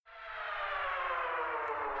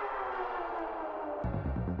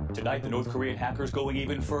Tonight, the North Korean hackers going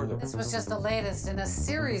even further. This was just the latest in a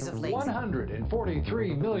series of leaks.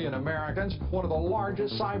 143 million Americans, one of the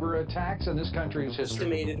largest cyber attacks in this country's history.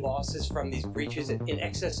 Estimated losses from these breaches in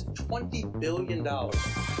excess of $20 billion.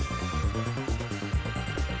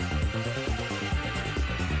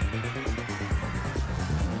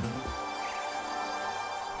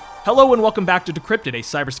 Hello and welcome back to Decrypted, a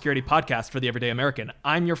cybersecurity podcast for the everyday American.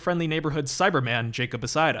 I'm your friendly neighborhood cyberman, Jacob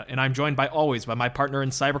Besaida, and I'm joined always by my partner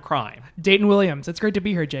in cybercrime, Dayton Williams. It's great to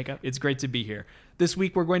be here, Jacob. It's great to be here. This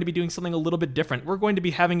week we're going to be doing something a little bit different. We're going to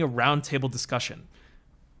be having a roundtable discussion.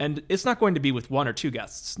 And it's not going to be with one or two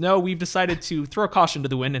guests. No, we've decided to throw caution to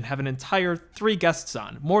the wind and have an entire 3 guests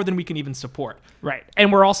on, more than we can even support. Right.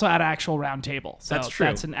 And we're also at an actual roundtable. So that's true.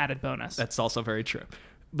 That's an added bonus. That's also very true.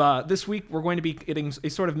 But this week, we're going to be getting a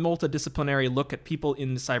sort of multidisciplinary look at people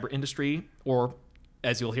in the cyber industry, or,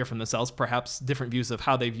 as you'll hear from themselves, perhaps different views of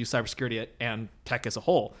how they view cybersecurity and tech as a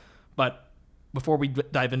whole. But before we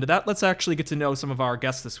dive into that, let's actually get to know some of our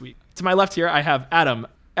guests this week. To my left here, I have Adam.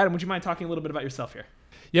 Adam, would you mind talking a little bit about yourself here?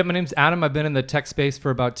 Yeah, my name's Adam. I've been in the tech space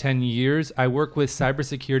for about 10 years. I work with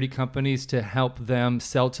cybersecurity companies to help them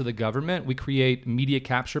sell to the government. We create media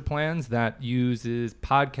capture plans that uses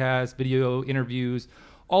podcasts, video interviews,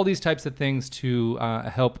 all these types of things to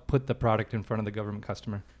help put the product in front of the government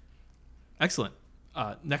customer. Excellent.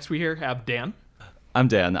 Next we here have Dan. I'm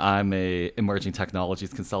Dan. I'm a emerging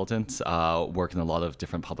technologies consultant, work in a lot of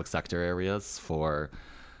different public sector areas for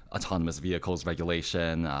autonomous vehicles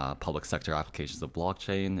regulation, public sector applications of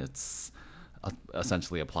blockchain. It's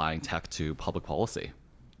essentially applying tech to public policy.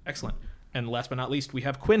 Excellent. And last but not least, we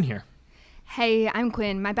have Quinn here. Hey, I'm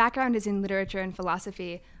Quinn. My background is in literature and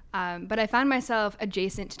philosophy. But I found myself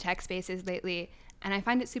adjacent to tech spaces lately, and I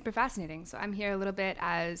find it super fascinating. So I'm here a little bit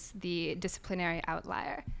as the disciplinary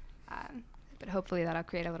outlier. But hopefully that'll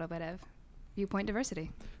create a little bit of viewpoint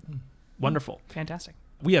diversity. Wonderful. Fantastic.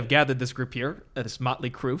 We have gathered this group here, this motley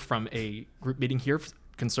crew, from a group meeting here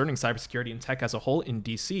concerning cybersecurity and tech as a whole in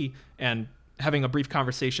DC. And having a brief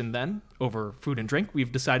conversation then over food and drink,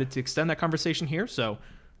 we've decided to extend that conversation here. So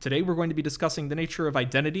today we're going to be discussing the nature of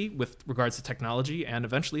identity with regards to technology and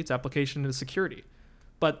eventually its application into security.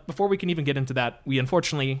 But before we can even get into that, we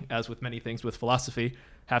unfortunately, as with many things with philosophy,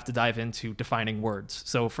 have to dive into defining words.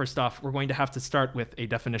 So first off, we're going to have to start with a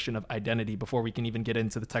definition of identity before we can even get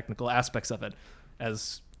into the technical aspects of it,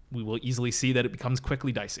 as we will easily see that it becomes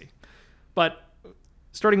quickly dicey. But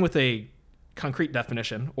starting with a concrete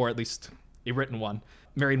definition, or at least a written one,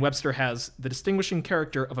 Merriam-Webster has the distinguishing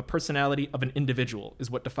character of a personality of an individual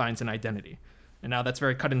is what defines an identity. And now that's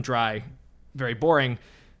very cut and dry, very boring.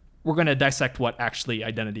 We're going to dissect what actually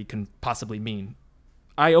identity can possibly mean.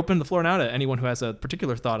 I open the floor now to anyone who has a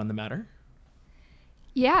particular thought on the matter.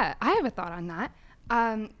 Yeah, I have a thought on that.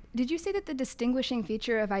 Did you say that the distinguishing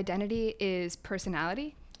feature of identity is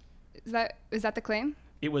personality? Is that the claim?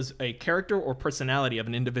 It was a character or personality of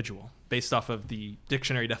an individual based off of the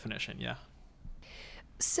dictionary definition, yeah.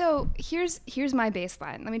 So here's my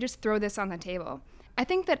baseline. Let me just throw this on the table. I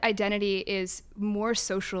think that identity is more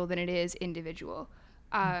social than it is individual.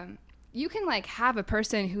 You can have a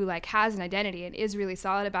person who has an identity and is really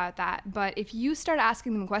solid about that, but if you start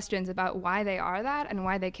asking them questions about why they are that and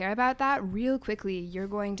why they care about that, real quickly you're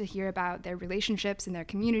going to hear about their relationships and their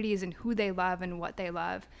communities and who they love and what they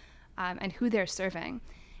love, and who they're serving.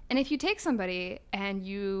 And if you take somebody and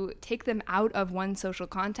you take them out of one social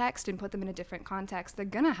context and put them in a different context, they're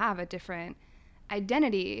going to have a different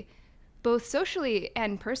identity, both socially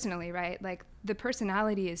and personally, right? The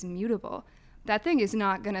personality is mutable. That thing is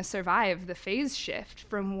not going to survive the phase shift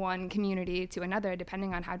from one community to another,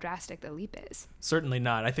 depending on how drastic the leap is. Certainly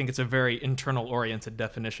not. I think it's a very internal-oriented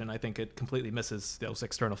definition. I think it completely misses those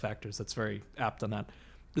external factors. That's very apt on that.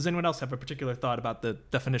 Does anyone else have a particular thought about the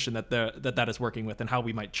definition that is working with and how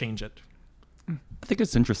we might change it? I think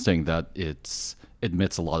it's interesting that it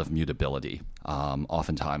admits a lot of mutability.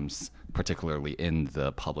 Oftentimes, particularly in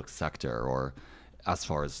the public sector or as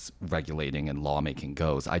far as regulating and lawmaking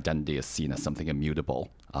goes, identity is seen as something immutable.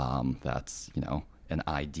 That's, an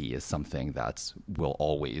ID is something that will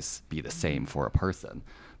always be the same for a person.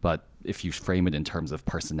 But if you frame it in terms of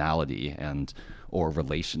personality or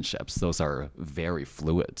relationships, those are very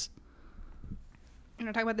fluid. You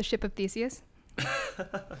want to talk about the ship of Theseus?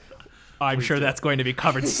 I'm sure that's going to be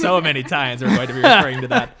covered so many times. We're going to be referring to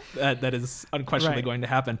that. That is unquestionably going to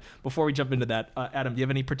happen. Before we jump into that, Adam, do you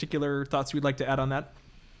have any particular thoughts we'd like to add on that?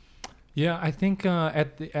 Yeah, I think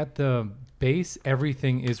at the base,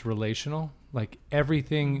 everything is relational.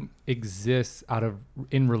 Everything exists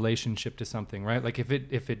in relationship to something, right?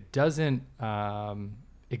 If it doesn't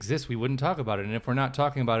exist, we wouldn't talk about it. And if we're not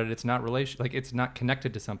talking about it, it's not it's not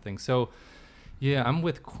connected to something. So yeah, I'm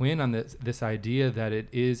with Quinn on this idea that it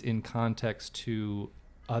is in context to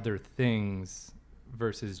other things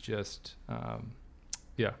versus just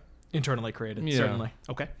internally created. Yeah. Certainly.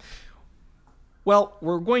 Okay. Well,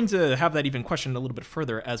 we're going to have that even questioned a little bit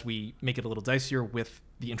further as we make it a little dicier with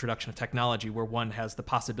the introduction of technology, where one has the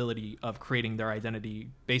possibility of creating their identity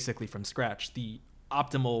basically from scratch. The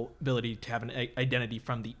optimal ability to have an identity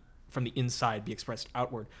from the inside be expressed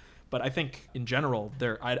outward. But I think in general,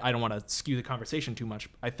 I don't want to skew the conversation too much.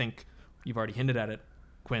 I think you've already hinted at it,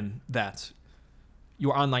 Quinn, that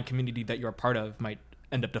your online community that you're a part of might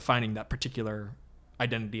end up defining that particular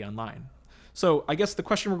identity online. So I guess the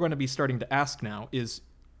question we're going to be starting to ask now is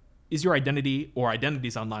your identity or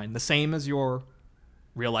identities online the same as your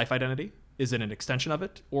real life identity? Is it an extension of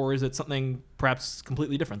it? Or is it something perhaps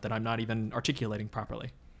completely different that I'm not even articulating properly?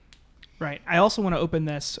 Right. I also want to open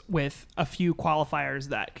this with a few qualifiers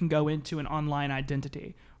that can go into an online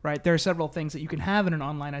identity, right? There are several things that you can have in an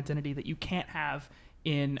online identity that you can't have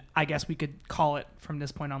in, I guess we could call it from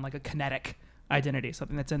this point on, like a kinetic identity,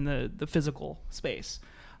 something that's in the physical space.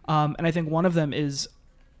 And I think one of them is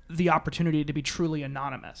the opportunity to be truly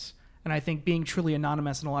anonymous. And I think being truly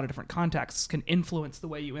anonymous in a lot of different contexts can influence the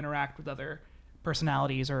way you interact with other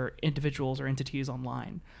personalities or individuals or entities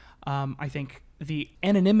online. I think the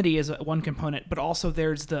anonymity is one component, but also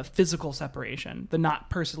there's the physical separation, the not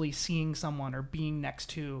personally seeing someone or being next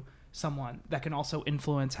to someone that can also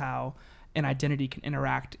influence how an identity can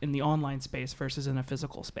interact in the online space versus in a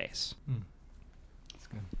physical space. That's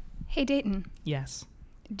good. Hey, Dayton. Yes.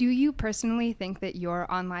 Do you personally think that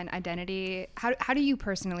your online identity, how do you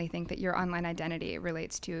personally think that your online identity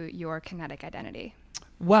relates to your kinetic identity?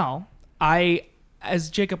 Well, as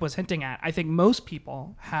Jacob was hinting at, I think most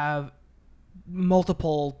people have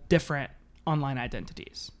multiple different online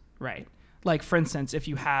identities, right? Like, for instance, if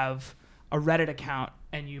you have a Reddit account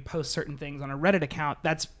and you post certain things on a Reddit account,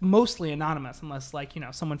 that's mostly anonymous unless, like,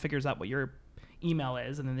 someone figures out what your email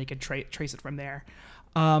is and then they could trace it from there.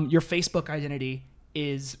 Your Facebook identity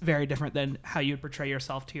is very different than how you would portray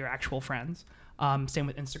yourself to your actual friends. Same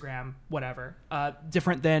with Instagram, whatever.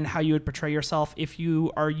 Different than how you would portray yourself if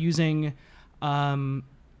you are using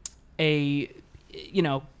a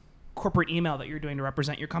corporate email that you're doing to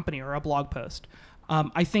represent your company or a blog post.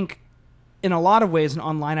 I think in a lot of ways, an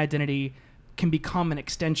online identity can become an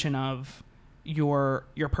extension of your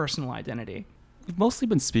personal identity. We've mostly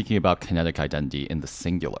been speaking about kinetic identity in the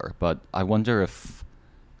singular, but I wonder if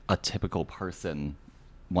a typical person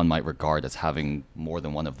one might regard as having more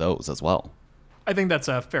than one of those as well. I think that's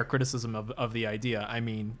a fair criticism of the idea. I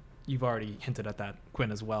mean, you've already hinted at that,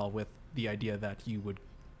 Quinn, as well, with the idea that you would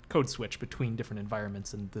code switch between different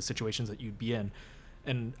environments and the situations that you'd be in.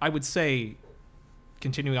 And I would say,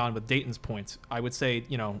 continuing on with Dayton's points, I would say,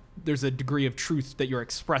 there's a degree of truth that you're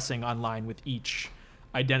expressing online with each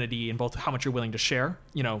identity in both how much you're willing to share.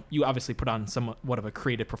 You obviously put on somewhat of a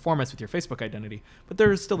creative performance with your Facebook identity, but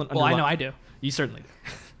there's still an Well, I know I do. You certainly do.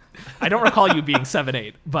 I don't recall you being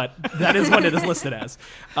 7'8", but that is what it is listed as.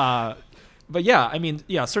 But yeah, I mean,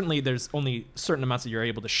 certainly there's only certain amounts that you're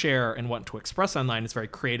able to share and want to express online. It's very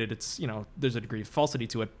created. It's, there's a degree of falsity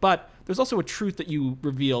to it, but there's also a truth that you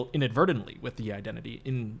reveal inadvertently with the identity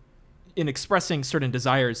in expressing certain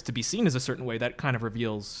desires to be seen as a certain way. That kind of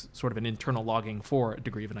reveals sort of an internal logging for a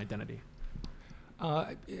degree of an identity.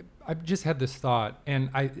 I've just had this thought, and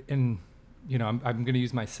I'm going to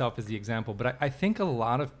use myself as the example, but I think a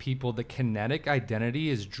lot of people, the kinetic identity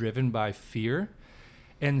is driven by fear.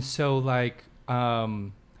 And so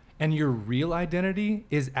and your real identity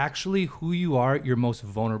is actually who you are at your most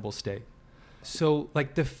vulnerable state. So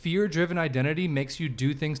the fear-driven identity makes you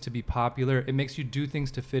do things to be popular. It makes you do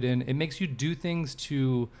things to fit in. It makes you do things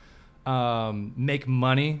to make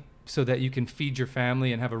money so that you can feed your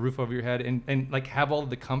family and have a roof over your head and have all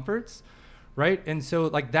of the comforts, right? And so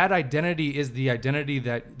that identity is the identity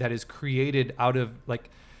that is created out of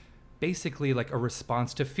basically a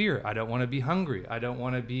response to fear. I don't want to be hungry. I don't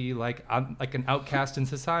want to be I'm an outcast in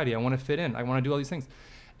society. I want to fit in. I want to do all these things.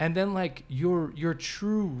 And then your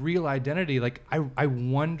true real identity, I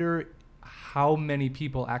wonder how many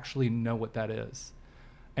people actually know what that is.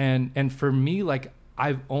 And for me,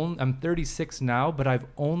 I'm 36 now, but I've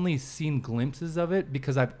only seen glimpses of it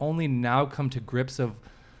because I've only now come to grips of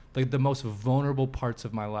the most vulnerable parts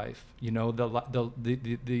of my life,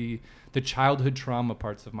 the childhood trauma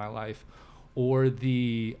parts of my life, or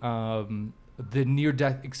the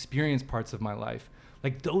near-death experience parts of my life.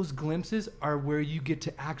 Those glimpses are where you get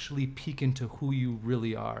to actually peek into who you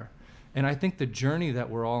really are. And I think the journey that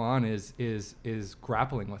we're all on is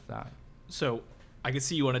grappling with that. So I can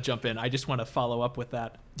see you want to jump in. I just want to follow up with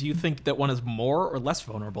that. Do you think that one is more or less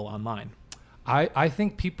vulnerable online? I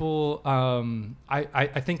think people,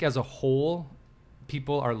 I think as a whole,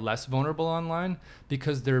 people are less vulnerable online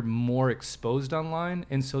because they're more exposed online.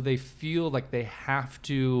 And so they feel like they have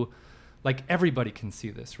to, like everybody can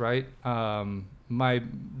see this, right?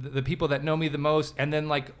 The people that know me the most, and then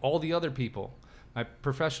like all the other people, my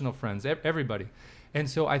professional friends, everybody. And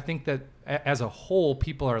so I think that as a whole,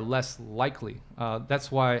 people are less likely.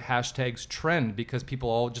 That's why hashtags trend, because people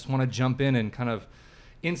all just want to jump in and kind of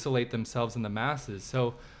insulate themselves in the masses.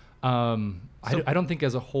 So I don't think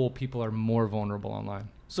as a whole people are more vulnerable online.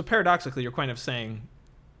 So paradoxically, you're kind of saying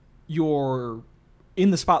you're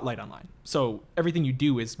in the spotlight online. So everything you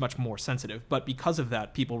do is much more sensitive. But because of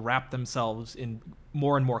that, people wrap themselves in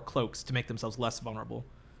more and more cloaks to make themselves less vulnerable.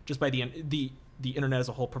 Just by the internet as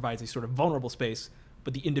a whole provides a sort of vulnerable space,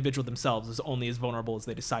 but the individual themselves is only as vulnerable as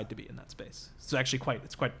they decide to be in that space. So actually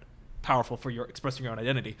it's quite powerful for your expressing your own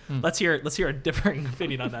identity. Let's hear a differing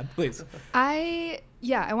opinion on that, please. I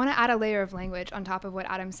want to add a layer of language on top of what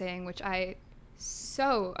Adam's saying, which I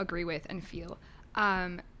so agree with and feel.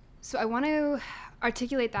 So I want to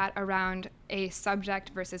articulate that around a subject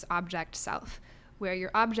versus object self, where your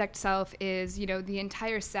object self is, the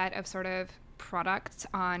entire set of sort of products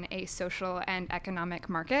on a social and economic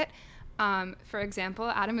market. For example,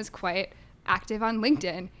 Adam is quite active on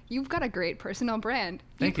LinkedIn. You've got a great personal brand.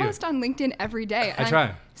 Thank you. You post on LinkedIn every day. I try.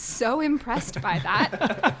 I'm so impressed by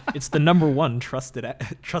that. It's the number one trusted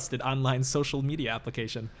online social media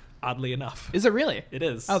application, oddly enough. Is it really? It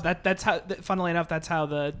is. Oh, that's how. Funnily enough, that's how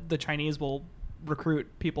the Chinese will recruit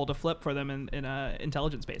people to flip for them in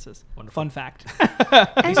intelligence spaces. Wonderful. Fun fact.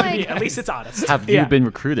 And like, At least it's honest. Have you Yeah. been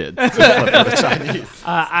recruited to flip for the Chinese?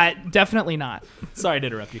 I definitely not. Sorry to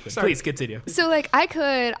interrupt you, Quinn. Please continue. so like I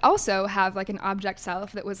could also have like an object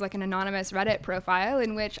self that was like an anonymous Reddit profile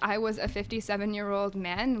in which I was a 57-year-old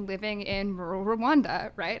man living in rural Rwanda,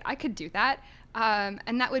 right? I could do that.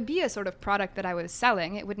 And that would be a sort of product that I was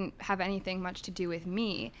selling. It wouldn't have anything much to do with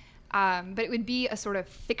me. But it would be a sort of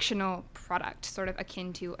fictional product, sort of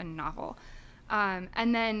akin to a novel.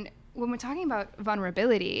 And then when we're talking about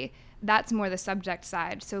vulnerability, that's more the subject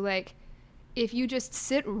side. So like, if you just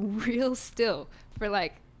sit real still for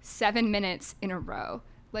like 7 minutes in a row,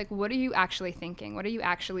 like what are you actually thinking? What are you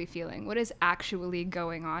actually feeling? What is actually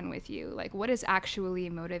going on with you? Like what is actually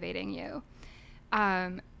motivating you?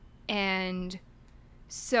 And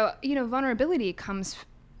so, vulnerability comes,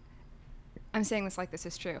 I'm saying this like this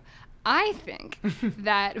is true. I think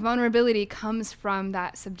that vulnerability comes from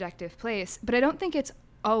that subjective place, but I don't think it's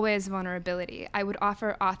always vulnerability. I would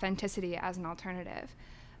offer authenticity as an alternative,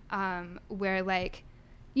 where like,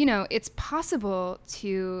 it's possible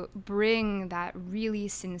to bring that really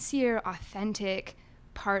sincere, authentic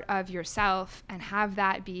part of yourself and have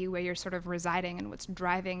that be where you're sort of residing and what's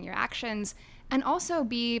driving your actions, and also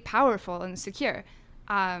be powerful and secure.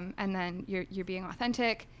 And then you're being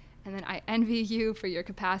authentic. And then I envy you for your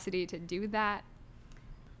capacity to do that.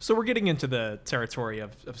 So we're getting into the territory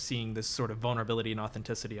of seeing this sort of vulnerability and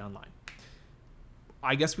authenticity online.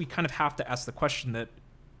 I guess we kind of have to ask the question that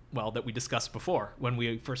we discussed before when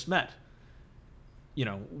we first met.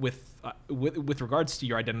 With regards to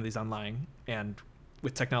your identities online and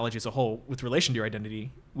with technology as a whole, with relation to your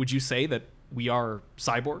identity, would you say that we are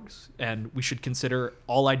cyborgs and we should consider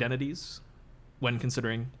all identities when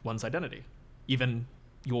considering one's identity, even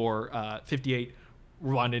your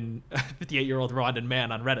 58-year-old Rwandan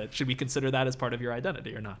man on Reddit? Should we consider that as part of your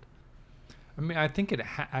identity or not? I mean, I think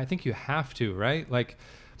you have to, right? Like,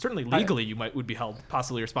 certainly legally, you would be held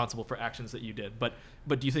possibly responsible for actions that you did. But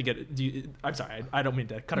do you think I'm sorry, I don't mean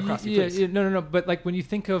to cut across you. Please. No. But like when you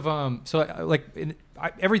think of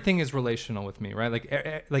everything is relational with me,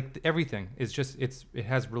 right? Like everything is just it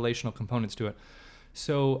has relational components to it.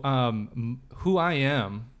 So who I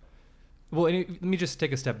am. Well, let me just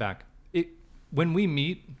take a step back. When we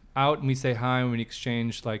meet out and we say hi and we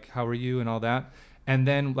exchange like how are you and all that, and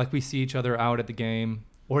then like we see each other out at the game,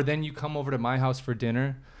 or then you come over to my house for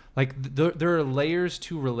dinner, like there are layers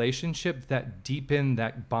to relationship that deepen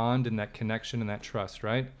that bond and that connection and that trust,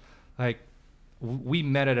 right? Like we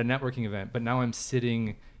met at a networking event, but now I'm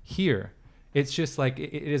sitting here. It's just like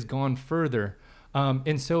it has gone further.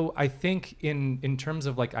 And so I think in terms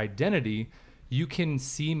of like identity, you can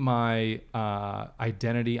see my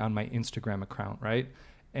identity on my Instagram account, right?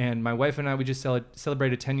 And my wife and I, we just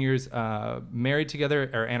celebrated 10 years married together,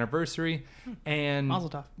 our anniversary. And Mazel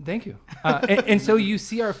tov. Thank you. And so you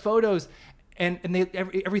see our photos, and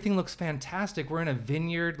everything looks fantastic. We're in a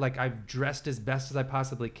vineyard. Like I've dressed as best as I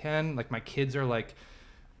possibly can. Like my kids are like,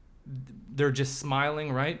 they're just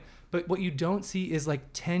smiling, right? But what you don't see is like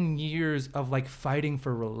 10 years of like fighting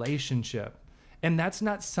for relationship. And that's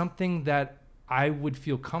not something that I would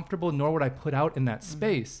feel comfortable, nor would I put out in that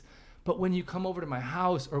space. But when you come over to my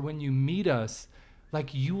house or when you meet us,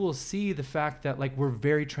 like you will see the fact that like we're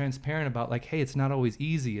very transparent about like, hey, it's not always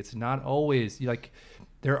easy. It's not always like,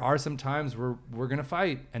 there are some times where we're going to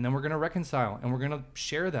fight and then we're going to reconcile and we're going to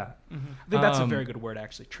share that. I think that's a very good word,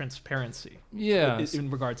 actually. Transparency. Yeah. In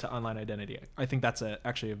regard to online identity. I think that's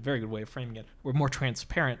actually a very good way of framing it. We're more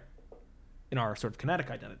transparent in our sort of kinetic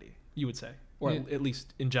identity, you would say, or at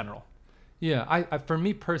least in general. Yeah. I for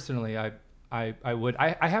me personally, I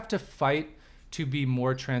have to fight to be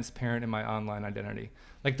more transparent in my online identity.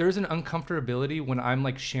 Like there's an uncomfortability when I'm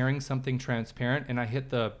like sharing something transparent and I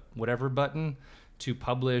hit the whatever button to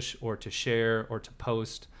publish or to share or to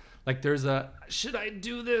post. Like there's should I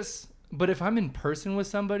do this? But if I'm in person with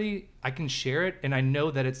somebody, I can share it and I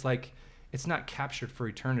know that it's like, it's not captured for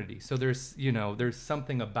eternity. So there's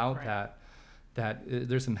something about that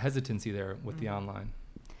there's some hesitancy there with the online.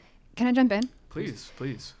 Can I jump in? Please.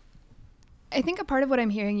 I think a part of what I'm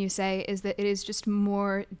hearing you say is that it is just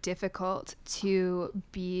more difficult to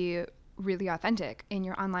be really authentic in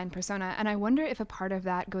your online persona. And I wonder if a part of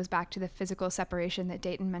that goes back to the physical separation that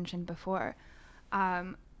Dayton mentioned before.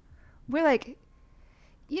 We're like,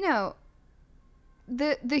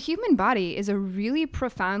 the human body is a really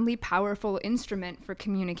profoundly powerful instrument for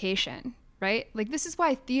communication, right? Like this is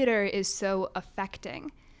why theater is so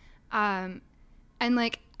affecting. And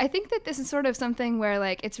like, I think that this is sort of something where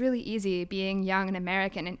like it's really easy being young and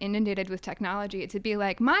American and inundated with technology to be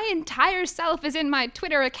like, my entire self is in my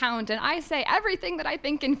Twitter account and I say everything that I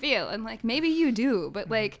think and feel. And like, maybe you do, but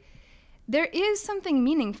like there is something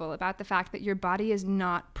meaningful about the fact that your body is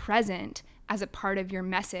not present as a part of your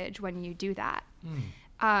message when you do that.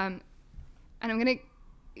 And I'm going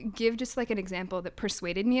to give just like an example that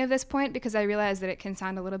persuaded me of this point because I realized that it can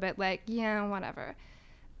sound a little bit like, yeah, whatever.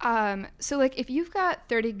 So like if you've got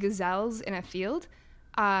 30 gazelles in a field,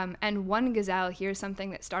 and one gazelle hears something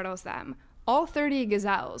that startles them, all 30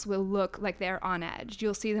 gazelles will look like they're on edge.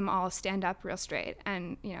 You'll see them all stand up real straight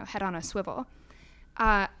and, head on a swivel.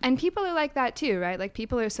 And people are like that too, right? Like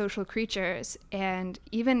people are social creatures, and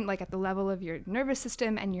even like at the level of your nervous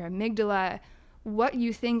system and your amygdala, what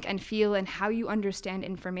you think and feel and how you understand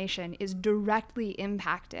information is directly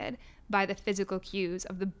impacted by the physical cues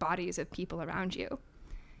of the bodies of people around you.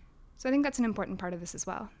 So I think that's an important part of this as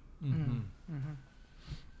well.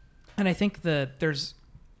 And I think that there's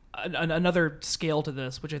another scale to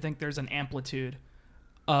this, which I think there's an amplitude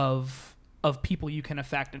of people you can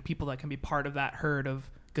affect and people that can be part of that herd of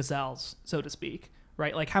gazelles, so to speak,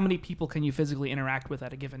 right? Like how many people can you physically interact with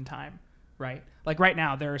at a given time, right? Like right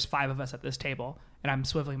now, there's 5 of us at this table, and I'm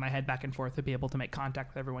swiveling my head back and forth to be able to make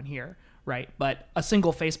contact with everyone here, right? But a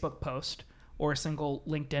single Facebook post or a single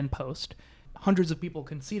LinkedIn post, hundreds of people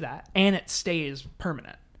can see that, and it stays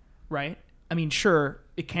permanent, right? I mean, sure,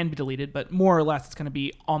 it can be deleted, but more or less it's going to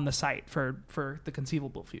be on the site for the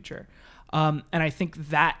conceivable future. And I think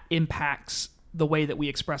that impacts the way that we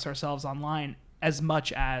express ourselves online as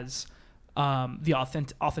much as the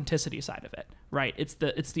authenticity side of it, right? It's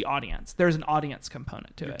the audience. There's an audience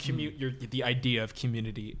component to it. The idea of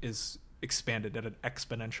community is expanded at an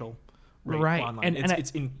exponential rate right. online.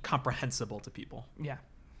 It's incomprehensible to people. Yeah.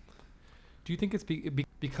 Do you think it's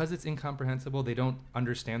because it's incomprehensible, they don't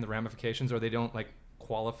understand the ramifications, or they don't like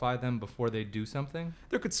qualify them before they do something?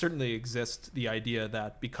 There could certainly exist the idea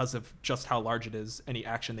that because of just how large it is, any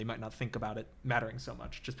action, they might not think about it mattering so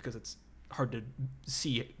much, just because it's hard to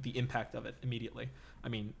see the impact of it immediately. I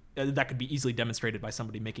mean, that could be easily demonstrated by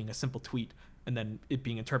somebody making a simple tweet and then it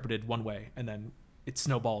being interpreted one way, and then it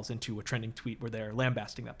snowballs into a trending tweet where they're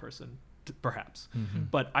lambasting that person, perhaps.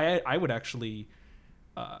 But I would actually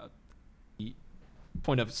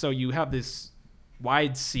so you have this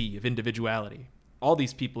wide sea of individuality, all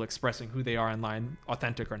these people expressing who they are online,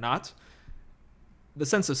 authentic or not. The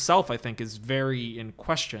sense of self, I think, is very in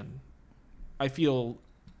question. I feel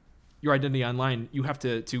your identity online, you have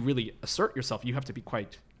to really assert yourself. You have to be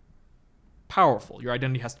quite powerful. Your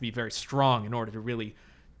identity has to be very strong in order to really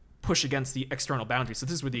push against the external boundaries. So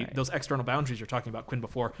this is where those external boundaries you're talking about, Quinn,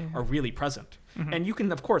 before, are really present. And you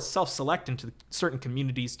can, of course, self-select into certain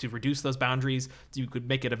communities to reduce those boundaries. You could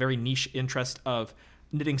make it a very niche interest of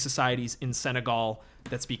knitting societies in Senegal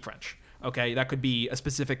that speak French. Okay, that could be a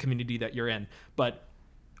specific community that you're in. But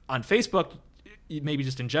on Facebook, maybe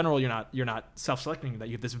just in general, you're not self-selecting that.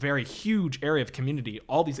 You have this very huge area of community,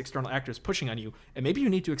 all these external actors pushing on you, and maybe you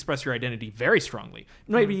need to express your identity very strongly.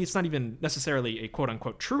 Maybe it's not even necessarily a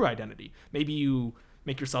quote-unquote true identity. Maybe you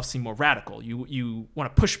make yourself seem more radical. You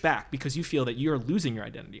want to push back because you feel that you're losing your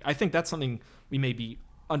identity. I think that's something we may be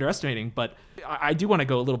underestimating, but I do want to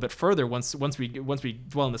go a little bit further once we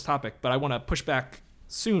dwell on this topic. But I want to push back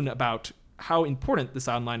soon about how important this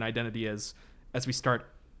online identity is as we start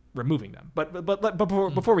removing them. But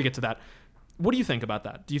before we get to that, what do you think about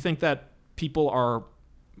that? Do you think that people are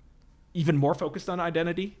even more focused on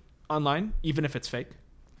identity online, even if it's fake?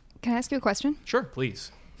 Can I ask you a question? Sure,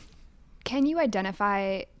 please. Can you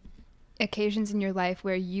identify occasions in your life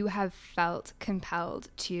where you have felt compelled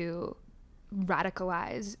to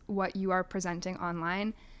radicalize what you are presenting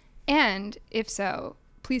online? And if so,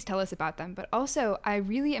 please tell us about them. But also, I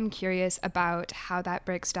really am curious about how that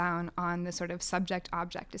breaks down on the sort of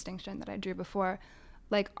subject-object distinction that I drew before.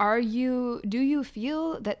 Like, do you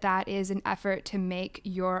feel that that is an effort to make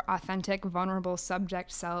your authentic, vulnerable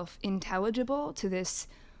subject self intelligible to this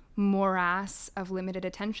morass of limited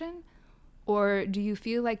attention? Or do you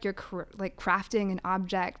feel like you're crafting an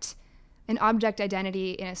object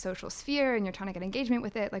identity in a social sphere and you're trying to get engagement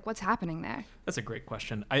with it? Like, what's happening there? That's a great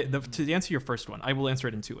question. To answer your first one, I will answer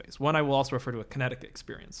it in two ways. One, I will also refer to a kinetic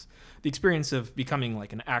experience. The experience of becoming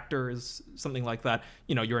like an actor is something like that.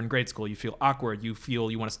 You know, you're in grade school, you feel awkward, you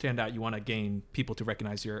feel you want to stand out, you want to gain people to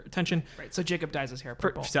recognize your attention. Right. So Jacob dyes his hair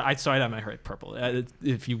purple. So I dyed my hair purple.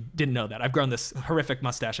 If you didn't know that, I've grown this horrific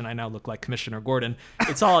mustache and I now look like Commissioner Gordon.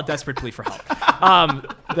 It's all a desperate plea for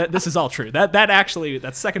help. This is all true.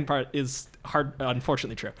 That second part is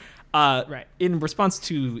unfortunately true. Right. In response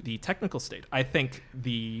to the technical state, I think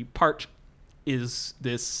the part is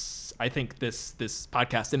this. I think this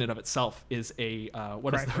podcast in and of itself is a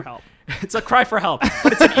cry for help. It's a cry for help.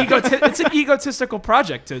 But it's an egotistical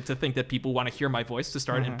project to think that people want to hear my voice, to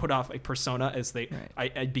start and put off a persona as they.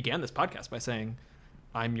 Right. I began this podcast by saying,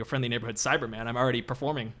 I'm your friendly neighborhood Cyberman. I'm already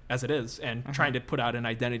performing as it is and trying to put out an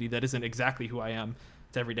identity that isn't exactly who I am.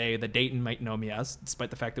 It's every day that Dayton might know me as, despite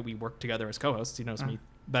the fact that we work together as co-hosts. He knows me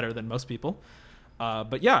better than most people.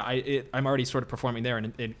 But yeah, I'm already sort of performing there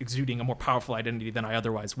and exuding a more powerful identity than I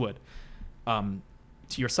otherwise would. To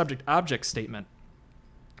your subject-object statement,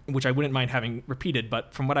 which I wouldn't mind having repeated,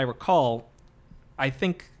 but from what I recall, I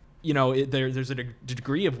think, there's a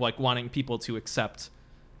degree of like wanting people to accept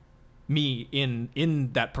me in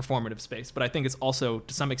that performative space. But I think it's also,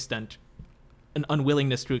 to some extent, an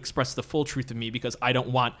unwillingness to express the full truth of me because I don't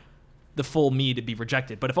want the full me to be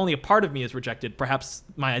rejected. But if only a part of me is rejected, perhaps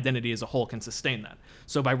my identity as a whole can sustain that.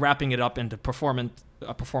 So by wrapping it up into a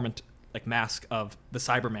performant like mask of the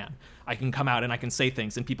Cyberman, I can come out and I can say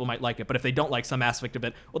things and people might like it. But if they don't like some aspect of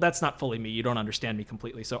it, well, that's not fully me. You don't understand me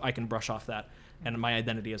completely. So I can brush off that and my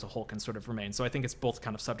identity as a whole can sort of remain. So I think it's both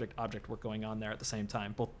kind of subject-object work going on there at the same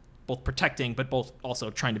time, both protecting, but both also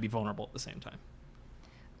trying to be vulnerable at the same time.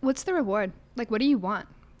 What's the reward? Like, what do you want?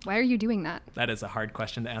 Why are you doing that? That is a hard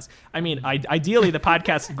question to ask. I mean, ideally, the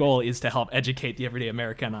podcast goal is to help educate the everyday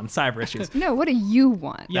American on cyber issues. No, what do you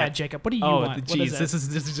want? Yeah, Jacob, what do you want? Oh, geez, this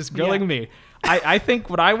is just grilling me. I think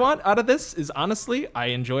what I want out of this is, honestly, I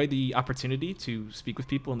enjoy the opportunity to speak with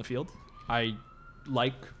people in the field. I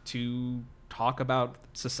like to talk about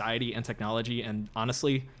society and technology, and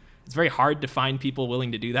honestly, it's very hard to find people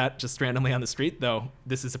willing to do that just randomly on the street, though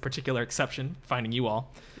this is a particular exception, finding you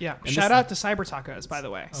all. Yeah. Shout out to Cyber Tacos, by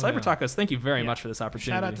the way. Cyber Tacos, thank you very much for this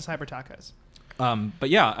opportunity. Shout out to Cyber Tacos.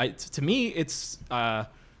 But yeah, to me, it's a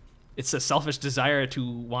selfish desire to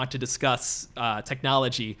want to discuss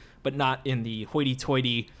technology, but not in the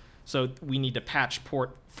hoity-toity, so we need to patch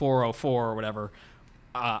port 404 or whatever.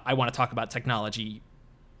 I want to talk about technology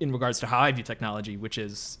in regards to how I view technology, which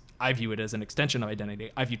is, I view it as an extension of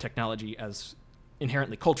identity. I view technology as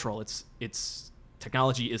inherently cultural. It's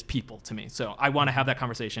technology is people to me. So I want to have that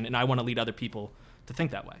conversation, and I want to lead other people to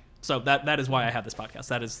think that way. So that is why I have this podcast.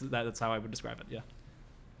 That's how I would describe it. Yeah.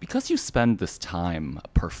 Because you spend this time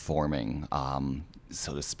performing,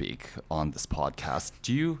 so to speak, on this podcast,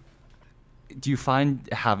 do you find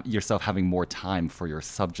yourself having more time for your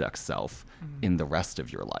subject self in the rest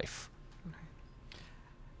of your life?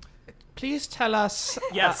 Please tell us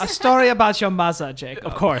a story about your mother, Jacob.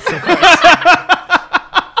 Of course.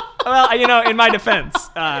 Well, in my defense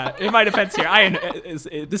here,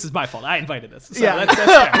 this is my fault. I invited this. So that's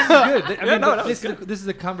fair. Good. I mean, this is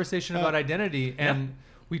a conversation about identity, and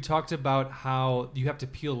we talked about how you have to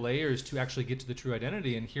peel layers to actually get to the true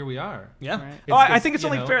identity, and here we are. Yeah. Right. I think it's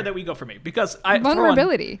only fair that we go for me because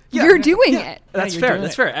vulnerability. You're doing it. That's fair.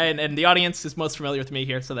 That's fair. And the audience is most familiar with me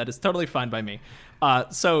here, so that is totally fine by me.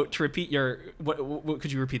 So to repeat what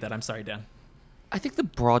could you repeat that? I'm sorry, Dan. I think the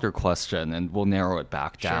broader question, and we'll narrow it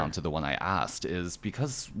back down to the one I asked, is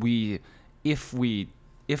because if we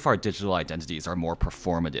if our digital identities are more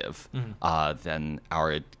performative than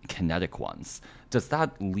our kinetic ones, does that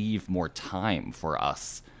leave more time for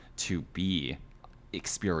us to be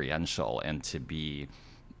experiential and to be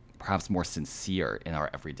perhaps more sincere in our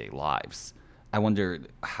everyday lives? I wonder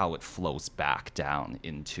how it flows back down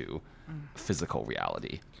into physical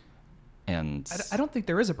reality. And I don't think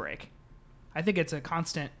there is a break. I think it's a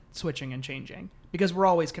constant switching and changing because we're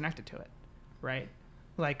always connected to it, right?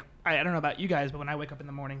 Like, I don't know about you guys, but when I wake up in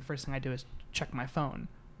the morning, the first thing I do is check my phone,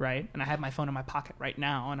 right? And I have my phone in my pocket right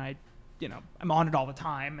now, and I'm on it all the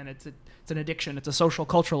time, and it's an addiction. It's a social,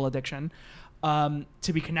 cultural addiction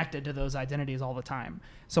to be connected to those identities all the time.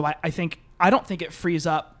 So I don't think it frees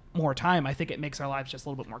up more time. I think it makes our lives just a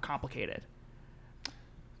little bit more complicated.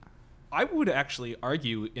 I would actually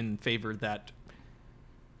argue in favor that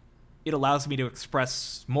it allows me to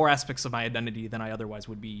express more aspects of my identity than I otherwise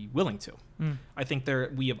would be willing to. I think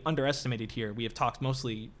we have underestimated here. We have talked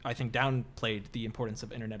mostly, I think, downplayed the importance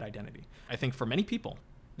of internet identity. I think for many people,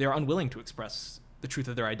 they're unwilling to express the truth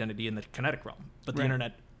of their identity in the kinetic realm, but the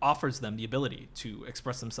internet offers them the ability to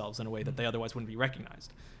express themselves in a way that they otherwise wouldn't be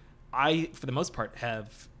recognized. I, for the most part,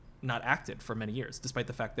 have not acted for many years, despite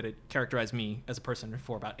the fact that it characterized me as a person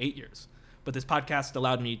for about 8 years. But this podcast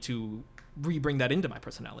allowed me to re-bring that into my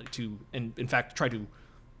personality, to, in fact, try to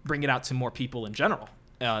bring it out to more people in general.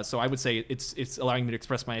 So I would say it's allowing me to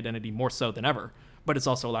express my identity more so than ever, but it's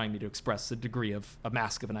also allowing me to express a degree of a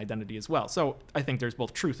mask of an identity as well. So I think there's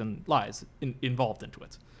both truth and lies involved into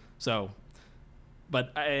it. So,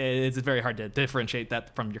 but it's very hard to differentiate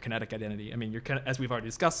that from your kinetic identity. I mean, as we've already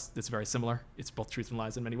discussed, it's very similar. It's both truth and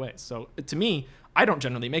lies in many ways. So to me, I don't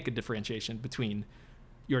generally make a differentiation between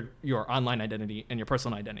your online identity and your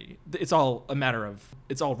personal identity. It's all a matter of,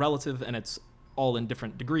 it's all relative, and it's all in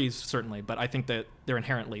different degrees, certainly, but I think that they're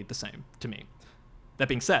inherently the same to me. That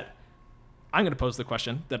being said, I'm going to pose the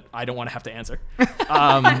question that I don't want to have to answer.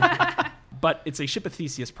 But it's a ship of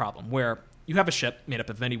Theseus problem, where you have a ship made up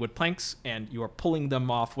of many wood planks, and you are pulling them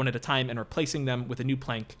off one at a time and replacing them with a new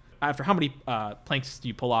plank. After how many planks do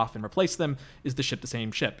you pull off and replace them? Is the ship the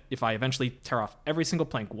same ship? If I eventually tear off every single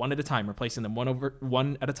plank one at a time, replacing them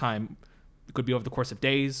one at a time, it could be over the course of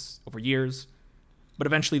days, over years, but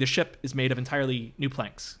eventually the ship is made of entirely new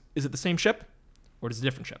planks. Is it the same ship, or is it a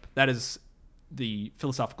different ship? That is the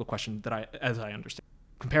philosophical question that as I understand.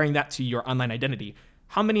 Comparing that to your online identity,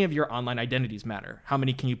 how many of your online identities matter? How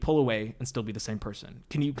many can you pull away and still be the same person?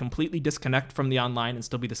 Can you completely disconnect from the online and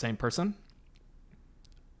still be the same person?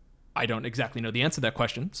 I don't exactly know the answer to that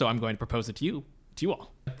question, so I'm going to propose it to you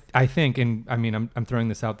all. I think, and I mean, I'm throwing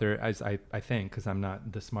this out there as I think, because I'm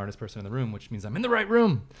not the smartest person in the room, which means I'm in the right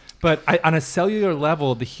room. But on a cellular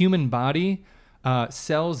level, the human body,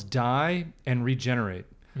 cells die and regenerate.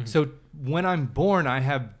 Mm-hmm. So when I'm born, I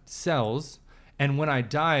have cells, and when I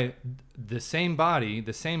die, the same body,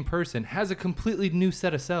 the same person has a completely new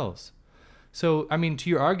set of cells. So, I mean, to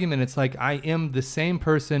your argument, it's like I am the same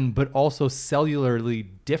person, but also cellularly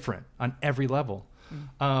different on every level.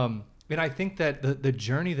 And I think that the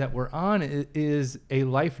journey that we're on is a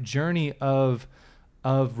life journey of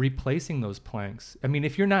replacing those planks. I mean,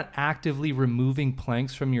 if you're not actively removing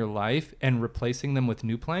planks from your life and replacing them with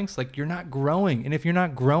new planks, like, you're not growing. And if you're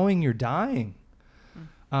not growing, you're dying.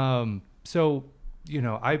 So, you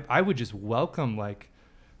know, I would just welcome, like,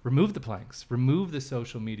 remove the planks, remove the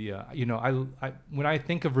social media. You know, I when I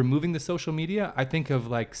think of removing the social media, I think of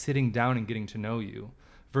like sitting down and getting to know you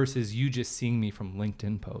versus you just seeing me from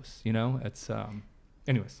LinkedIn posts, you know? It's,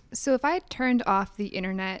 anyways. So if I turned off the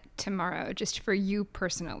internet tomorrow, just for you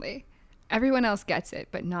personally, everyone else gets it,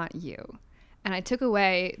 but not you, and I took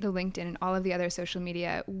away the LinkedIn and all of the other social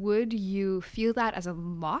media, would you feel that as a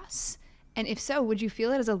loss? And if so, would you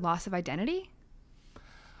feel it as a loss of identity?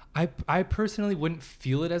 I personally wouldn't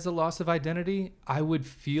feel it as a loss of identity. I would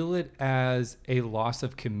feel it as a loss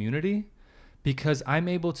of community, because I'm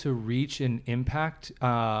able to reach and impact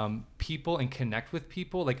people and connect with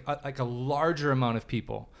people, like a larger amount of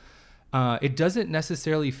people. It doesn't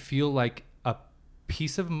necessarily feel like a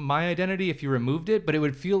piece of my identity if you removed it, but it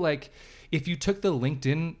would feel like if you took the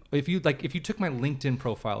LinkedIn, if you took my LinkedIn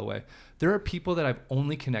profile away, there are people that I've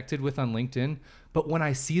only connected with on LinkedIn, but when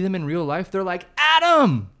I see them in real life, they're like,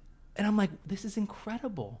 Adam! And I'm like, this is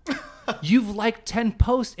incredible. You've liked 10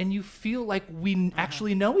 posts and you feel like we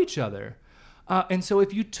actually know each other. And so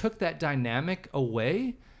if you took that dynamic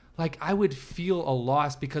away, like, I would feel a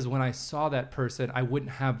loss, because when I saw that person, I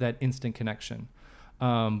wouldn't have that instant connection.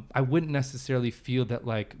 I wouldn't necessarily feel that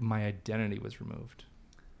like my identity was removed.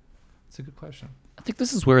 It's a good question. I think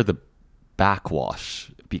this is where the backwash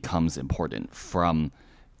becomes important from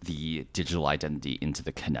the digital identity into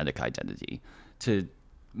the kinetic identity. To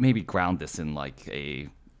maybe ground this in like a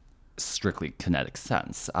strictly kinetic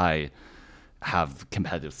sense. I have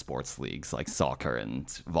competitive sports leagues like soccer and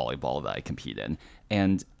volleyball that I compete in,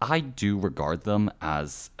 and I do regard them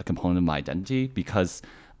as a component of my identity because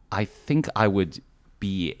I think I would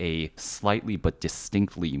be a slightly but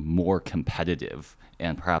distinctly more competitive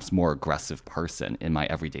and perhaps more aggressive person in my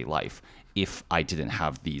everyday life if I didn't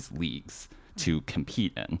have these leagues to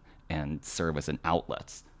compete in and serve as an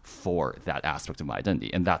outlet for that aspect of my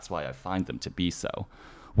identity. And that's why I find them to be so.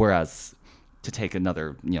 Whereas to take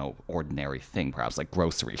another, ordinary thing, perhaps like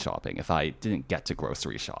grocery shopping, if I didn't get to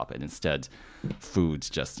grocery shop and instead food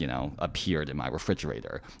just, appeared in my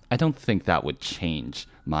refrigerator, I don't think that would change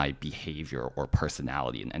my behavior or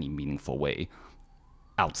personality in any meaningful way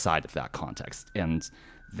outside of that context. And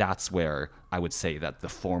that's where I would say that the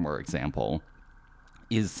former example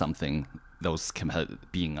is something,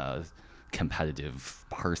 being a competitive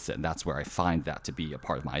person, that's where I find that to be a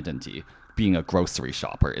part of my identity. Being a grocery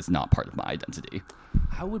shopper is not part of my identity.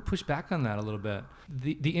 I would push back on that a little bit.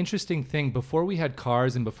 The interesting thing, before we had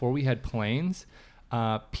cars and before we had planes,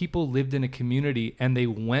 people lived in a community and they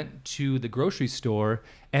went to the grocery store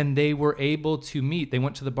and they were able to meet. They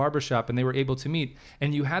went to the barbershop and they were able to meet.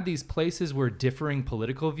 And you had these places where differing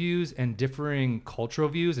political views and differing cultural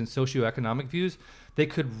views and socioeconomic views, they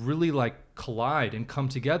could really like collide and come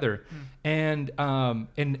together. And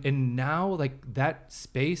now like that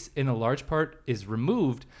space in a large part is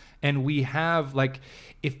removed. And we have like,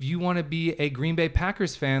 if you want to be a Green Bay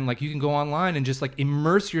Packers fan, like you can go online and just like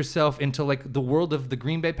immerse yourself into like the world of the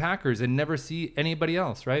Green Bay Packers and never see anybody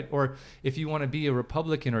else, right? Or if you want to be a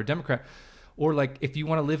Republican or a Democrat, or like if you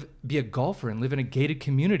want to be a golfer and live in a gated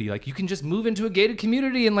community, like you can just move into a gated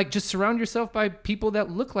community and like just surround yourself by people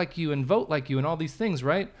that look like you and vote like you and all these things,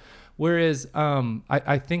 right? Whereas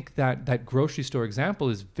I think that grocery store example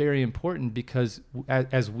is very important because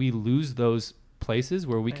as we lose those places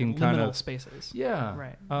where we can kind of spaces. Yeah.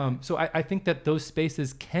 Right. So I think that those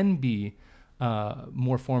spaces can be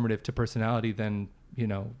more formative to personality than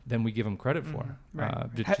we give them credit for. Right.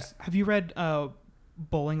 Have you read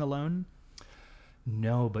Bowling Alone?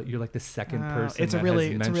 No, but you're like the second person. It's a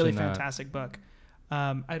really fantastic book.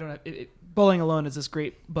 I don't know. Bowling Alone is this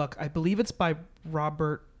great book. I believe it's by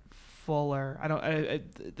Robert Fuller.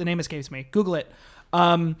 The name escapes me. Google it.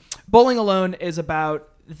 Bowling Alone is about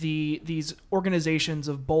these organizations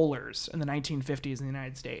of bowlers in the 1950s in the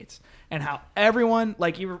United States, and how everyone,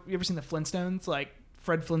 like, you ever seen the Flintstones? Like,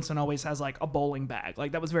 Fred Flintstone always has like a bowling bag.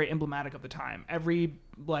 Like, that was very emblematic of the time. Every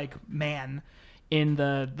like man in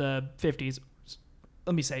the 50s,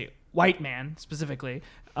 let me say white man specifically,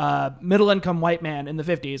 middle income white man in the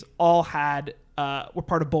 50s, all were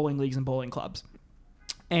part of bowling leagues and bowling clubs.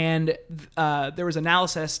 And there was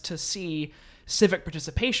analysis to see civic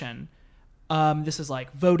participation. This is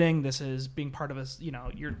like voting. This is being part of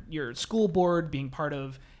your school board, being part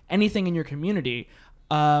of anything in your community,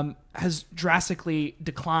 has drastically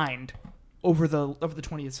declined over the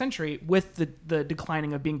 20th century with the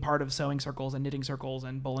declining of being part of sewing circles and knitting circles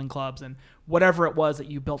and bowling clubs and whatever it was that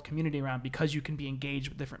you built community around, because you can be engaged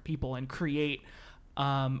with different people and create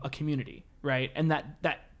a community, right? And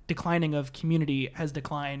that declining of community has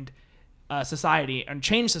declined society and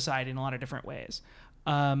changed society in a lot of different ways.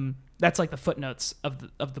 That's like the footnotes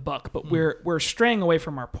of the book, but we're straying away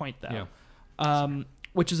from our point though,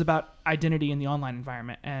 which is about identity in the online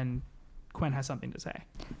environment. And Quinn has something to say.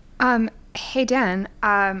 Hey Dan,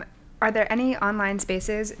 are there any online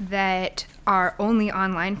spaces that are only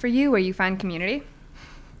online for you where you find community?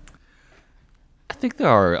 I think there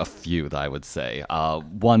are a few that I would say.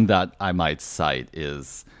 One that I might cite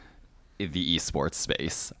is the esports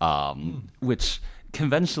space, which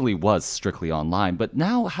conventionally was strictly online, but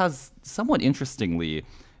now has somewhat interestingly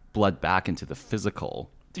bled back into the physical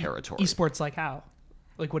territory. Esports like how?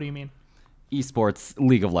 Like, what do you mean? Esports,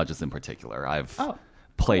 League of Legends in particular. I've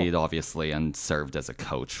played, obviously, and served as a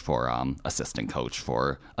coach assistant coach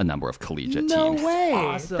for a number of collegiate teams. No way!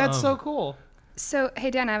 Awesome. That's so cool. So,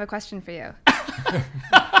 hey Dan, I have a question for you.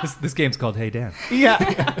 This game's called Hey Dan.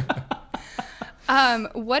 Yeah.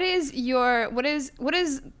 What is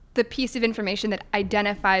the piece of information that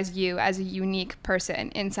identifies you as a unique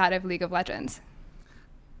person inside of League of Legends?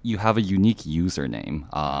 You have a unique username.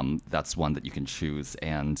 That's one that you can choose,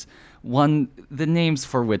 and the names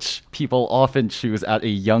for which people often choose at a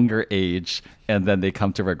younger age, and then they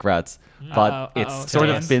come to regret. But it's sort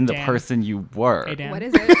of been the person you were. Hey, Dan. What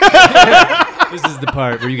is it? This is the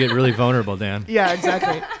part where you get really vulnerable, Dan. Yeah,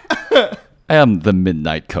 exactly. I am the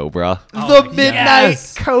Midnight Cobra. The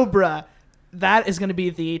Midnight Cobra. that is going to be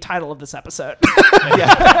the title of this episode.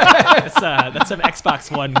 That's some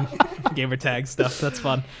Xbox One gamer tag stuff. That's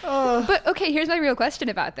fun. But okay, here's my real question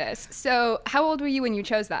about this. So how old were you when you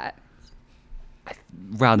chose that?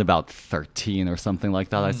 Round about 13 or something like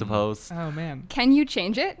that, I suppose. Oh man. Can you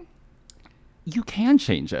change it? You can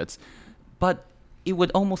change it, but it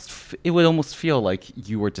would almost feel like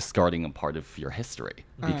you were discarding a part of your history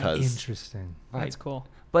because Interesting. That's cool.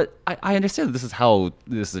 But I understand that this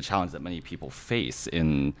is a challenge that many people face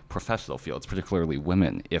in professional fields, particularly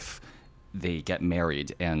women. If they get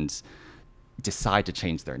married and decide to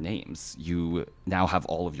change their names, you now have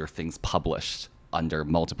all of your things published under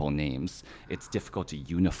multiple names. It's difficult to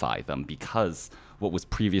unify them because what was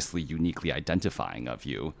previously uniquely identifying of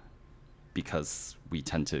you, because we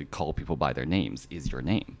tend to call people by their names, is your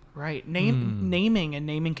name. Right. Naming and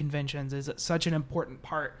naming conventions is such an important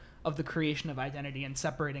part of the creation of identity and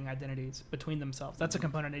separating identities between themselves. That's a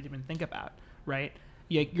component I didn't even think about, right?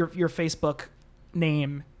 Yeah, your Facebook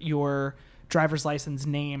name, your driver's license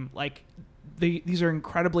name, like these are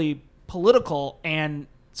incredibly political and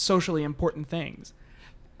socially important things.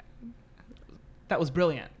 That was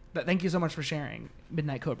brilliant. Thank you so much for sharing,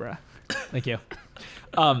 Midnight Cobra. Thank you.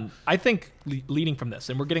 I think leading from this,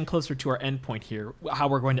 and we're getting closer to our end point here, how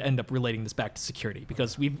we're going to end up relating this back to security,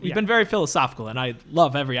 because we've been very philosophical, and I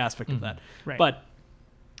love every aspect of that. Right. But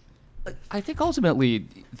I think ultimately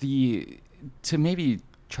to maybe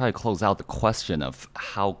try to close out the question of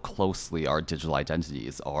how closely our digital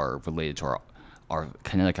identities are related to our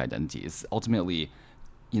kinetic identities, ultimately,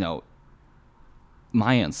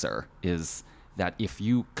 my answer is that if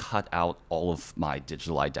you cut out all of my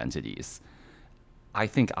digital identities, I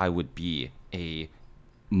think I would be a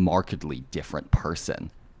markedly different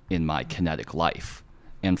person in my kinetic life.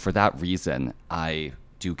 And for that reason, I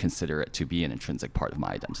do consider it to be an intrinsic part of my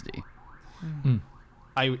identity.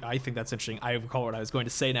 I think that's interesting. I recall what I was going to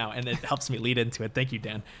say now, and it helps me lead into it. Thank you,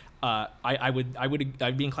 Dan.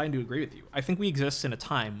 I'd be inclined to agree with you. I think we exist in a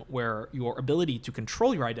time where your ability to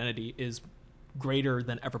control your identity is greater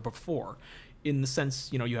than ever before, in the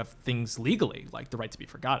sense, you have things legally like the right to be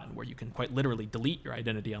forgotten, where you can quite literally delete your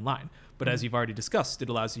identity online. But as you've already discussed, it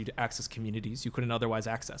allows you to access communities you couldn't otherwise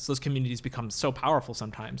access. Those communities become so powerful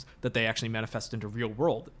sometimes that they actually manifest into real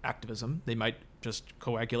world activism. They might just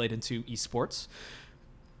coagulate into esports.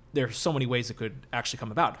 There's so many ways it could actually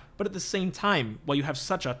come about. But at the same time, while you have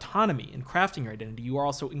such autonomy in crafting your identity, you are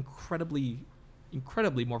also incredibly,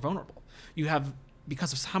 incredibly more vulnerable. You have,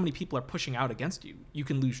 because of how many people are pushing out against you, you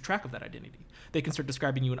can lose track of that identity. They can start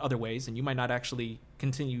describing you in other ways, and you might not actually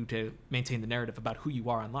continue to maintain the narrative about who you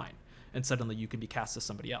are online. And suddenly you can be cast as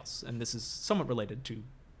somebody else. And this is somewhat related to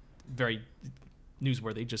very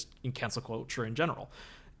newsworthy, just in cancel culture in general.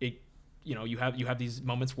 You have these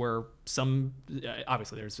moments where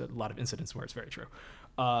obviously there's a lot of incidents where it's very true,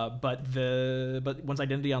 but one's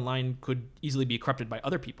identity online could easily be corrupted by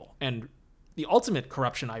other people. And the ultimate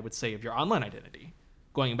corruption, I would say, of your online identity,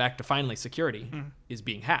 going back to finally security, is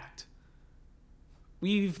being hacked.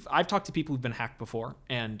 I've talked to people who've been hacked before,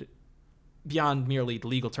 and beyond merely the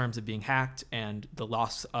legal terms of being hacked and the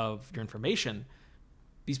loss of your information,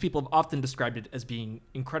 these people have often described it as being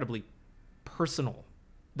incredibly personal,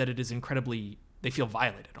 that it is they feel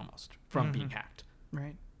violated almost from being hacked.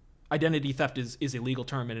 Right. Identity theft is a legal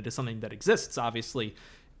term, and it is something that exists, obviously,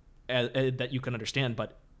 that you can understand,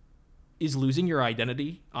 but is losing your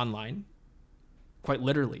identity online quite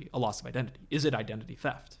literally a loss of identity? Is it identity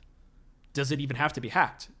theft? Does it even have to be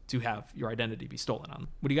hacked to have your identity be stolen on?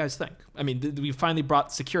 What do you guys think? I mean, we've finally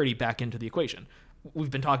brought security back into the equation.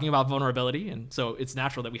 We've been talking about vulnerability, and so it's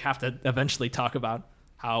natural that we have to eventually talk about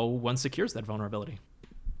how one secures that vulnerability.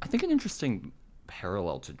 I think an interesting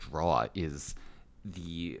parallel to draw is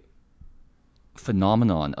the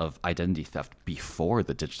phenomenon of identity theft before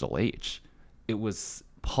the digital age. It was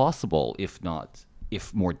possible, if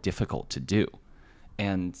more difficult to do.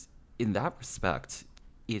 And in that respect,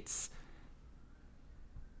 it's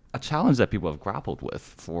a challenge that people have grappled with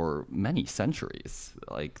for many centuries.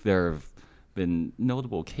 Like, there have been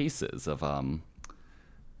notable cases of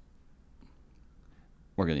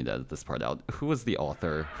we're going to edit this part out. Who was the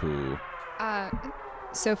author who...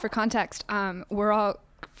 So for context, we're all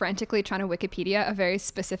frantically trying to Wikipedia a very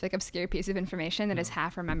specific, obscure piece of information that is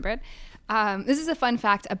half remembered. This is a fun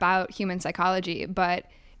fact about human psychology, but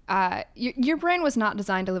your brain was not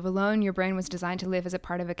designed to live alone. Your brain was designed to live as a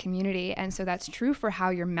part of a community. And so that's true for how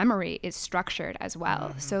your memory is structured as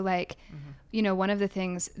well. So one of the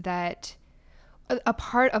things that a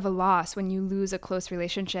part of a loss when you lose a close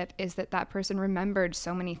relationship is that person remembered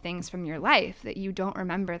so many things from your life that you don't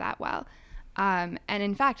remember that well. And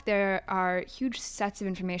in fact, there are huge sets of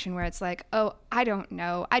information where it's like, oh, I don't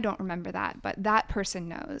know, I don't remember that, but that person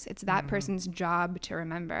knows. It's that person's job to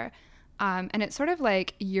remember. And it's sort of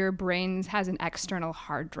like your brain has an external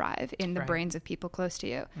hard drive in the brains of people close to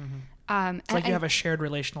you. It's like you have a shared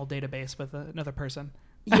relational database with another person.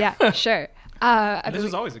 Yeah, sure. This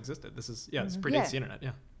has always existed. This is, this predates the internet,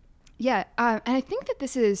 Yeah, and I think that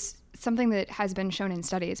this is something that has been shown in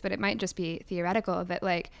studies, but it might just be theoretical, that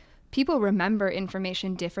like people remember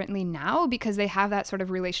information differently now because they have that sort of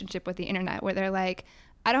relationship with the internet where they're like,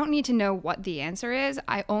 I don't need to know what the answer is.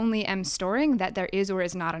 I only am storing that there is or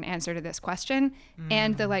is not an answer to this question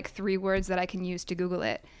and the like 3 words that I can use to Google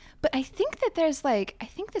it. But I think that I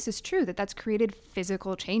think this is true, that that's created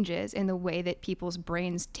physical changes in the way that people's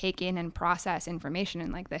brains take in and process information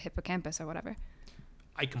in like the hippocampus or whatever.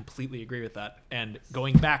 I completely agree with that. And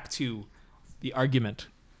going back to the argument,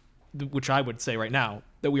 which I would say right now,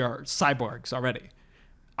 that we are cyborgs already.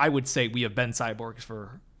 I would say we have been cyborgs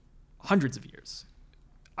for hundreds of years.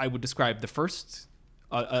 I would describe the first,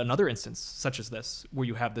 another instance such as this, where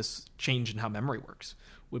you have this change in how memory works,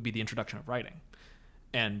 would be the introduction of writing.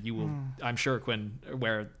 And you will, I'm sure, Quinn,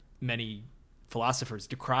 where many philosophers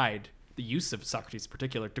decried the use of, Socrates in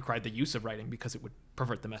particular, decried the use of writing because it would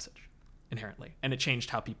pervert the message inherently. And it changed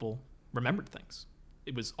how people remembered things.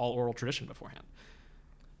 It was all oral tradition beforehand.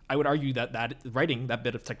 I would argue that writing, that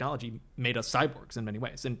bit of technology, made us cyborgs in many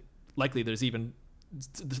ways. And likely there's even,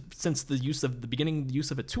 since the use of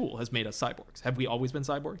a tool has made us cyborgs. Have we always been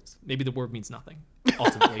cyborgs? Maybe the word means nothing,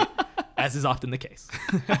 ultimately, as is often the case.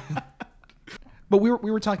 But we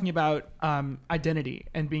were talking about identity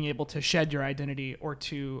and being able to shed your identity or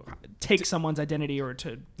to take someone's identity or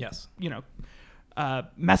to,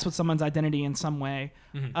 mess with someone's identity in some way.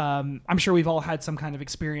 I'm sure we've all had some kind of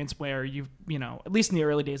experience where at least in the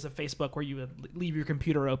early days of Facebook, where you would leave your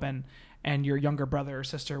computer open and your younger brother or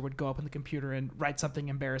sister would go up on the computer and write something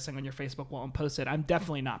embarrassing on your Facebook wall and post it. I'm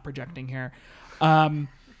definitely not projecting here.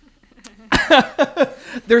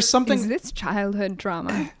 There's something. Is this childhood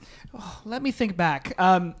trauma? Let me think back.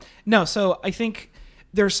 No, so I think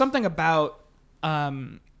there's something about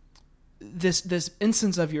this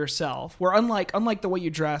instance of yourself where unlike the way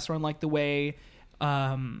you dress or unlike the way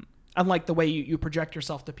you project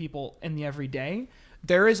yourself to people in the everyday,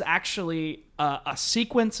 there is actually a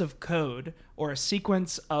sequence of code or a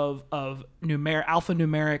sequence of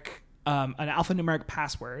alphanumeric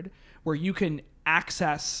password where you can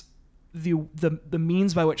access the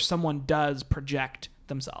means by which someone does project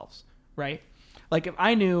themselves, right? Like if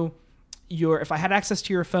I had access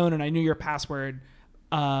to your phone and I knew your password,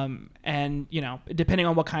 and depending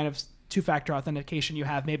on what kind of two-factor authentication you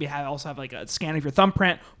have, maybe also have like a scan of your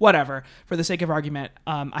thumbprint, whatever, for the sake of argument,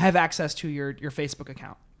 I have access to your Facebook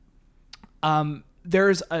account.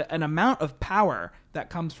 There's an amount of power that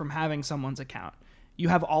comes from having someone's account. You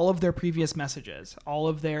have all of their previous messages, all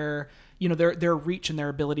of their reach and their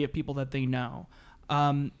ability of people that they know.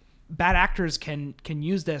 Bad actors can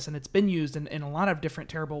use this, and it's been used in a lot of different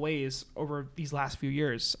terrible ways over these last few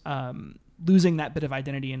years, losing that bit of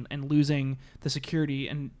identity and losing the security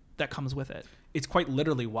and that comes with it. It's quite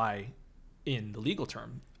literally why, in the legal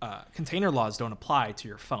term, container laws don't apply to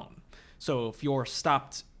your phone. So if you're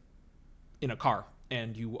stopped in a car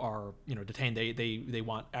and you are detained, they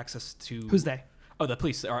want access to... Who's they? Oh, the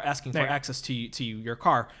police are asking for access to your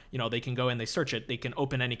car. They can go and they search it. They can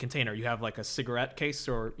open any container. You have like a cigarette case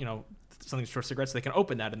or, something for cigarettes. They can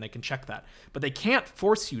open that and they can check that. But they can't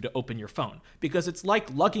force you to open your phone because it's like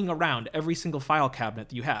lugging around every single file cabinet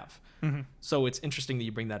that you have. Mm-hmm. So it's interesting that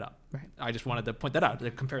you bring that up. Right. I just wanted to point that out,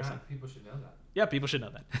 the comparison. People should know that. Yeah, people should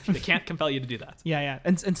know that. They can't compel you to do that. Yeah.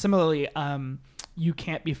 And similarly, you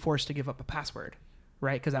can't be forced to give up a password.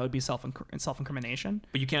 Right, because that would be self-incrimination.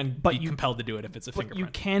 But you can be compelled to do it if it's a fingerprint. You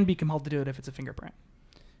can be compelled to do it if it's a fingerprint.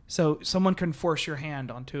 So someone can force your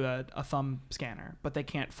hand onto a thumb scanner, but they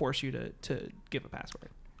can't force you to give a password.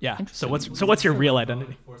 Yeah. So what's your real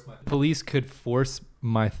identity? Police could force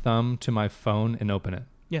my thumb to my phone and open it.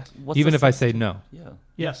 Yes. Even if I say no. Yeah.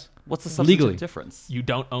 Yes. What's the substantive legally difference? You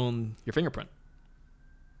don't own your fingerprint.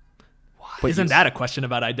 But isn't that a question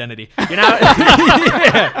about identity?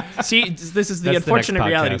 Yeah. See, this is the unfortunate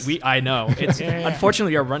reality. I know.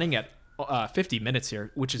 Unfortunately, we are running at 50 minutes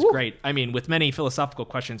here, which is great. I mean, with many philosophical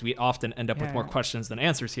questions, we often end up with more questions than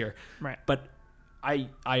answers here. Right. But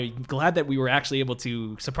I'm glad that we were actually able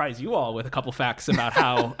to surprise you all with a couple facts about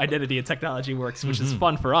how identity and technology works, which is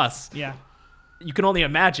fun for us. Yeah. You can only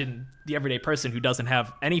imagine the everyday person who doesn't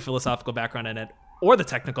have any philosophical background in it or the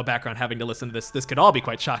technical background having to listen to this. This could all be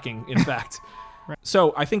quite shocking, in fact.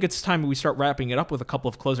 So I think it's time we start wrapping it up with a couple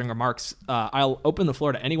of closing remarks. I'll open the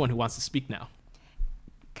floor to anyone who wants to speak now.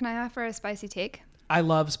 Can I offer a spicy take? I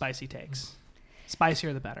love spicy takes.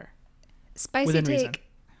 Spicier the better. Spicy Within take. reason.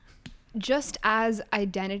 Just as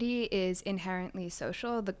identity is inherently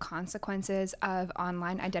social, the consequences of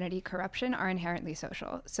online identity corruption are inherently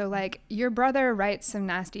social. So, like, your brother writes some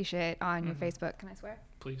nasty shit on your Facebook. Can I swear?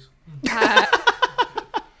 Please.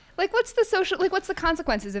 Like, what's the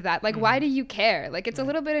consequences of that? Like, why do you care? Like, it's a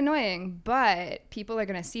little bit annoying, but people are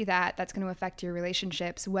going to see that. That's going to affect your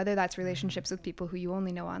relationships, whether that's relationships with people who you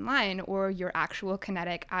only know online or your actual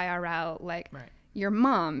kinetic IRL, like, your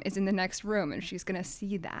mom is in the next room and she's going to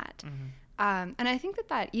see that. And I think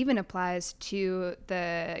that even applies to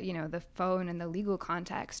the phone and the legal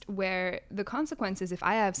context, where the consequences, if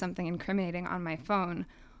I have something incriminating on my phone,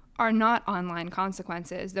 are not online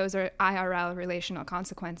consequences. Those are IRL relational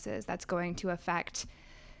consequences. That's going to affect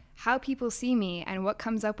how people see me and what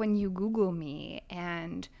comes up when you Google me,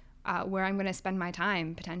 and where I'm going to spend my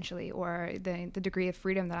time potentially, or the degree of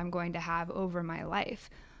freedom that I'm going to have over my life.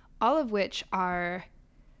 All of which are,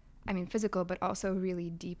 I mean, physical, but also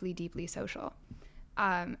really deeply, deeply social.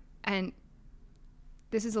 And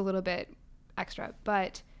this is a little bit extra,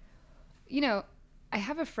 but, I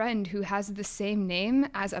have a friend who has the same name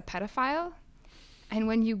as a pedophile. And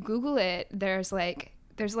when you Google it, there's like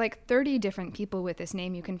 30 different people with this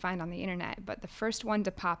name you can find on the internet, but the first one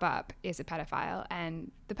to pop up is a pedophile. And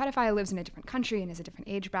the pedophile lives in a different country and is a different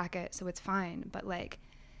age bracket, so it's fine. But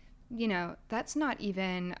that's not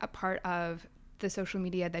even a part of the social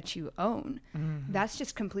media that you own. That's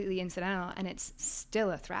just completely incidental, and it's still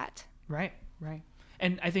a threat. Right.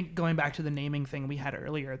 And I think going back to the naming thing we had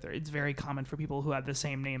earlier, it's very common for people who have the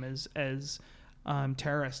same name as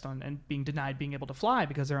terrorists and being denied being able to fly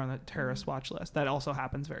because they're on the terrorist watch list. That also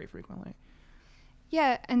happens very frequently.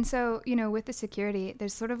 Yeah, and so, with the security,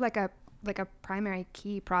 there's sort of like a primary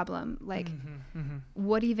key problem. Like,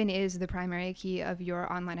 what even is the primary key of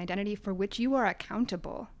your online identity for which you are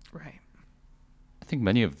accountable? Right. I think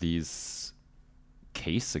many of these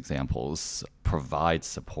case examples provide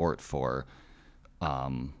support for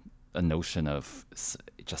a notion of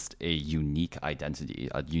just a unique identity,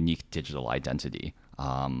 a unique digital identity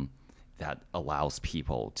that allows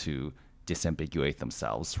people to disambiguate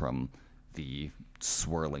themselves from the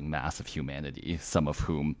swirling mass of humanity, some of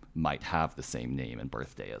whom might have the same name and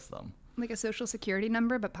birthday as them. Like a social security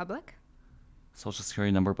number, but public? Social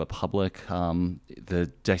security number, but public.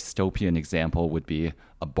 The dystopian example would be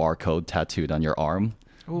a barcode tattooed on your arm.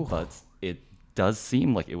 Ooh. But it does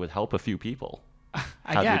seem like it would help a few people.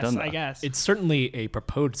 I guess. It's certainly a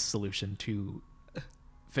proposed solution to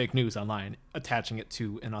fake news online, attaching it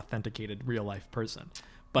to an authenticated real life person.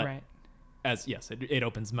 But it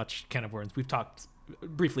opens much can of worms. We've talked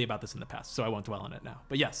briefly about this in the past, so I won't dwell on it now.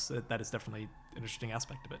 But yes, that is definitely an interesting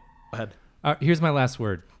aspect of it. Go ahead. Here's my last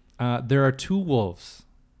word. There are two wolves.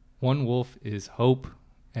 One wolf is hope,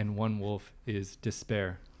 and one wolf is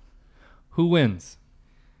despair. Who wins?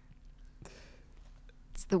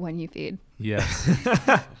 It's the one you feed. Yes.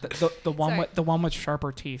 the one with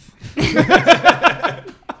sharper teeth.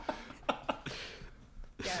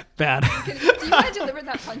 Bad. Do you want to deliver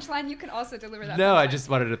that punchline? You can also deliver that. No, punchline. I just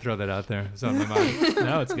wanted to throw that out there. It's on my mind.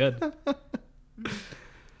 No, it's good.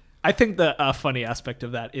 I think the funny aspect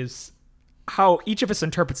of that is how each of us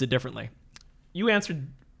interprets it differently. You answered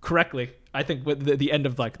correctly. I think the end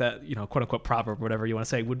of like that, quote unquote proverb, whatever you want to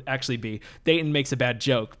say, would actually be Dayton makes a bad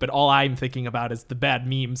joke, but all I'm thinking about is the bad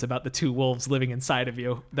memes about the two wolves living inside of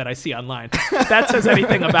you that I see online. That says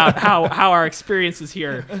anything about how our experiences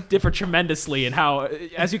here differ tremendously, and how,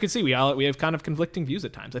 as you can see, we have kind of conflicting views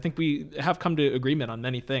at times. I think we have come to agreement on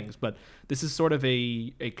many things, but this is sort of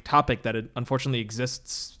a topic that unfortunately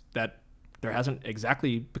exists that there hasn't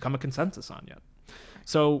exactly become a consensus on yet.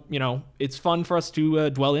 So, it's fun for us to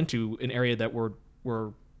dwell into an area that we're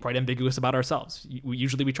quite ambiguous about ourselves.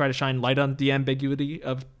 Usually we try to shine light on the ambiguity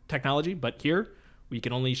of technology, but here we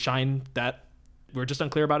can only shine that we're just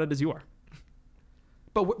unclear about it as you are.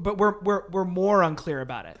 But we're more unclear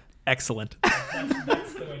about it. Excellent.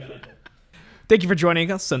 That's the way to end it. Thank you for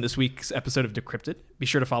joining us on this week's episode of Decrypted. Be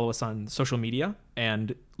sure to follow us on social media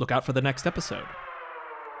and look out for the next episode.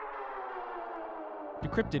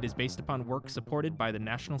 Decrypted is based upon work supported by the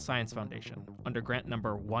National Science Foundation under grant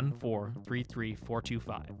number 1433425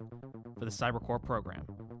 for the CyberCore program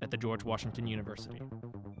at the George Washington University.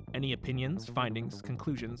 Any opinions, findings,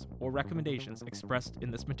 conclusions, or recommendations expressed in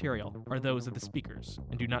this material are those of the speakers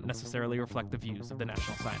and do not necessarily reflect the views of the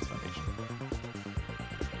National Science Foundation.